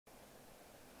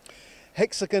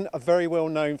Hexagon are very well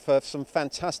known for some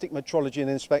fantastic metrology and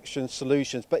inspection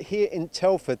solutions, but here in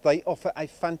Telford they offer a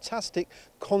fantastic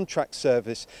contract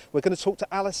service. We're going to talk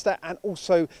to Alistair and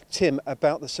also Tim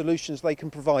about the solutions they can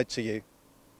provide to you.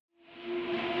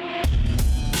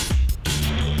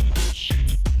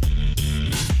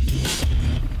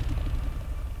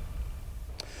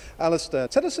 Alistair,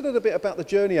 tell us a little bit about the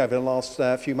journey over the last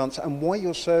few months and why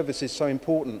your service is so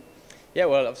important. Yeah,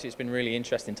 well, obviously it's been a really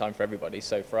interesting time for everybody.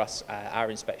 So for us,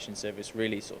 our inspection service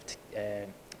really sort of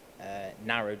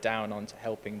narrowed down onto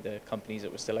helping the companies that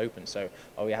were still open. So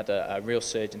we had a real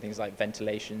surge in things like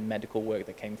ventilation, medical work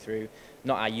that came through.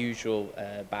 Not our usual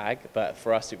bag, but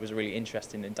for us it was a really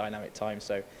interesting and dynamic time.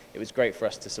 So it was great for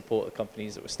us to support the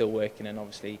companies that were still working and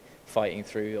obviously fighting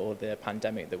through all the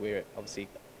pandemic that we obviously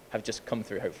have just come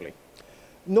through, hopefully.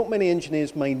 Not many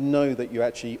engineers may know that you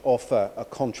actually offer a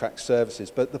contract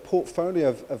services, but the portfolio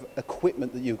of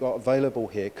equipment that you've got available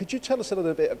here, could you tell us a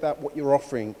little bit about what you're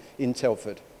offering in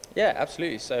Telford? Yeah,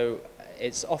 absolutely. So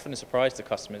it's often a surprise to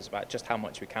customers about just how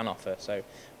much we can offer. So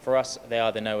for us, they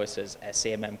either know us as a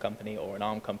CMM company or an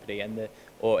ARM company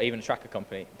or even a tracker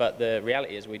company. But the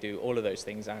reality is we do all of those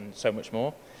things and so much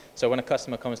more. So when a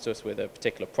customer comes to us with a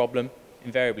particular problem,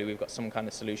 invariably we've got some kind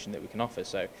of solution that we can offer.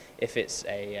 So if it's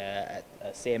a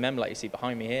CMM like you see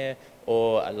behind me here,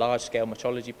 or a large scale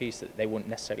metrology piece that they wouldn't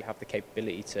necessarily have the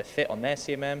capability to fit on their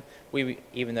CMM,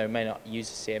 even though we may not use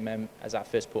a CMM as our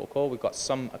first port of call, we've got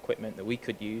some equipment that we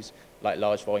could use, like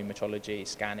large volume metrology,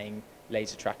 scanning,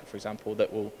 laser tracker for example,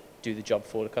 that will do the job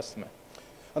for the customer.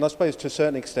 And I suppose to a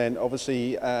certain extent,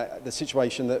 obviously, the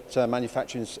situation that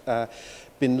manufacturing's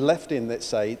been left in, let's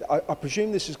say, I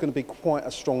presume this is going to be quite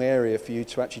a strong area for you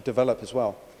to actually develop as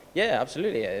well. Yeah,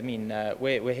 absolutely. I mean,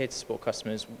 we're here to support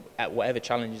customers at whatever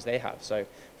challenges they have. So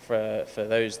for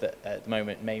those that at the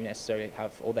moment may necessarily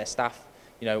have all their staff,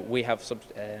 you know, we have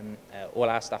all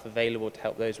our staff available to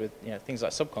help those with, you know, things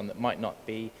like subcon that might not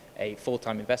be a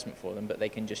full-time investment for them, but they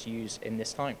can just use in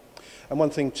this time. And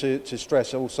one thing to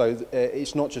stress also,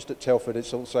 it's not just at Telford,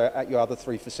 it's also at your other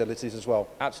three facilities as well.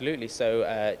 Absolutely.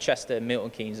 So Chester, Milton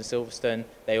Keynes and Silverstone,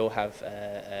 they all have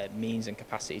means and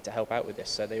capacity to help out with this.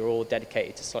 So they're all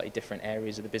dedicated to slightly different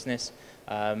areas of the business.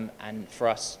 And for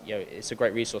us, you know, it's a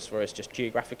great resource for us just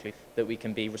geographically that we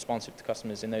can be responsive to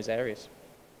customers in those areas.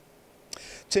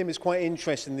 Tim, it's quite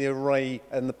interesting the array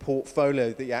and the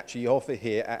portfolio that you actually offer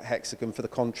here at Hexagon for the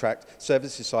contract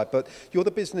services side, but you're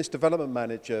the business development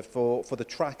manager for the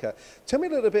tracker. Tell me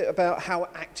a little bit about how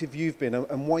active you've been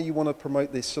and why you want to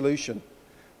promote this solution.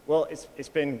 Well, it's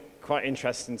been quite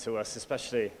interesting to us,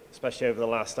 especially over the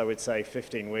last, I would say,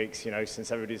 15 weeks, you know, since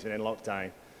everybody's been in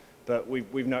lockdown. But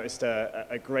we've noticed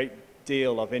a great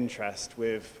deal of interest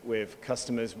with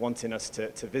customers wanting us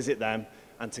to visit them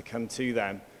and to come to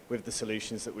them with the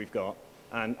solutions that we've got.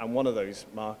 And one of those,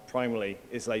 Mark, primarily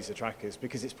is laser trackers,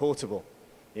 because it's portable.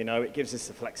 You know, it gives us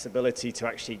the flexibility to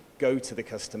actually go to the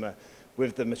customer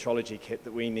with the metrology kit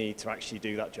that we need to actually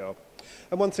do that job.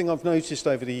 And one thing I've noticed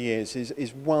over the years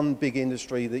is one big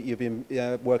industry that you've been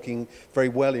working very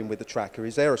well in with the tracker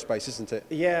is aerospace, isn't it?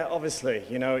 Yeah, obviously,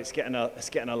 you know, it's getting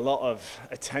a lot of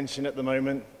attention at the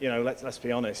moment. You know, let's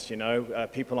be honest, you know,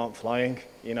 people aren't flying,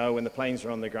 you know, when the planes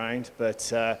are on the ground,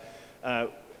 but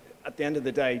at the end of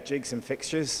the day, jigs and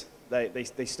fixtures,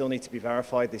 they still need to be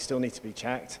verified, they still need to be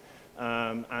checked,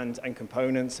 and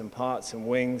components and parts and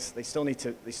wings, they still need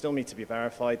to be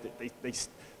verified.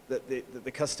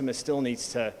 The customer still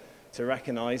needs to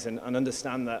recognise and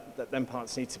understand that them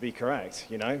parts need to be correct,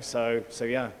 you know. So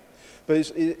yeah. But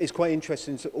it's quite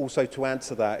interesting also to add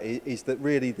to that is that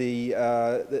really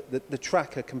the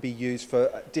tracker can be used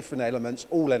for different elements,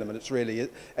 all elements really,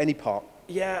 any part.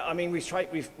 Yeah, I mean,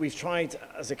 we've tried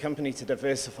as a company to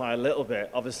diversify a little bit,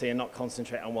 obviously, and not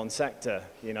concentrate on one sector.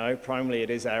 You know, primarily it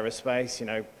is aerospace. You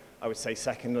know, I would say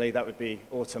secondly that would be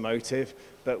automotive,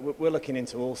 but we're looking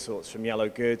into all sorts, from yellow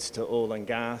goods to oil and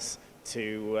gas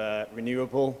to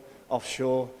renewable,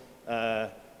 offshore.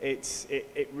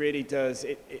 It really does.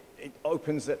 It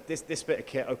opens up this bit of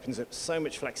kit opens up so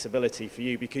much flexibility for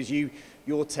you, because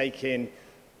you're taking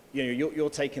the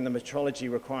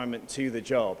metrology requirement to the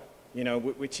job. You know,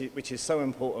 which is so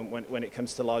important when it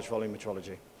comes to large volume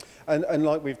metrology. And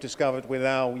like we've discovered with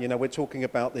our, you know, we're talking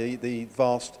about the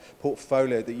vast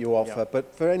portfolio that you offer,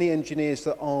 but for any engineers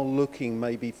that are looking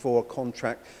maybe for a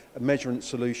contract, a measurement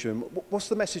solution, what's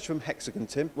the message from Hexagon,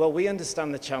 Tim? Well, we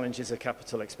understand the challenges of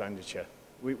capital expenditure.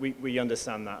 We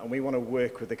understand that, and we want to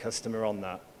work with the customer on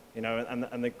that. You know,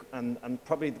 and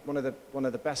probably one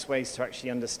of the best ways to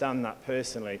actually understand that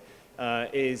personally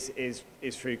is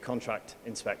through contract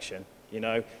inspection. You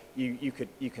know, you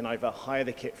can either hire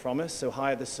the kit from us, so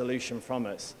hire the solution from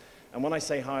us, And when I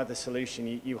say hire the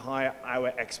solution, you hire our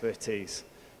expertise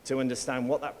to understand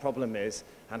what that problem is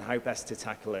and how best to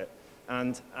tackle it.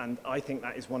 And I think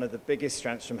that is one of the biggest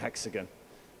strengths from Hexagon.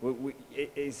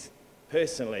 It is,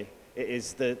 personally, it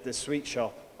is the sweet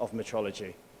shop of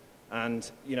metrology. And,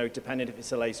 you know, depending if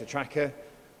it's a laser tracker,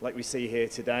 like we see here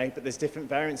today, but there's different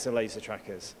variants of laser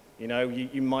trackers. You know,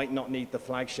 you might not need the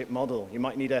flagship model. You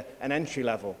might need an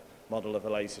entry-level model of a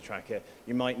laser tracker.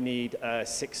 You might need a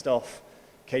 6-off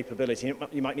capability.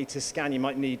 You might need to scan. You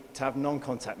might need to have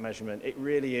non-contact measurement. It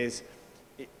really is,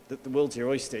 the world's your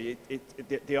oyster.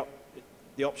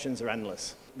 The options are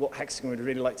endless. What Hexagon would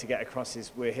really like to get across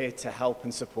is we're here to help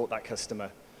and support that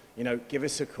customer. You know, give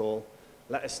us a call.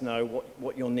 Let us know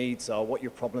what your needs are, what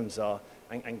your problems are,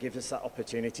 and give us that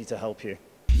opportunity to help you.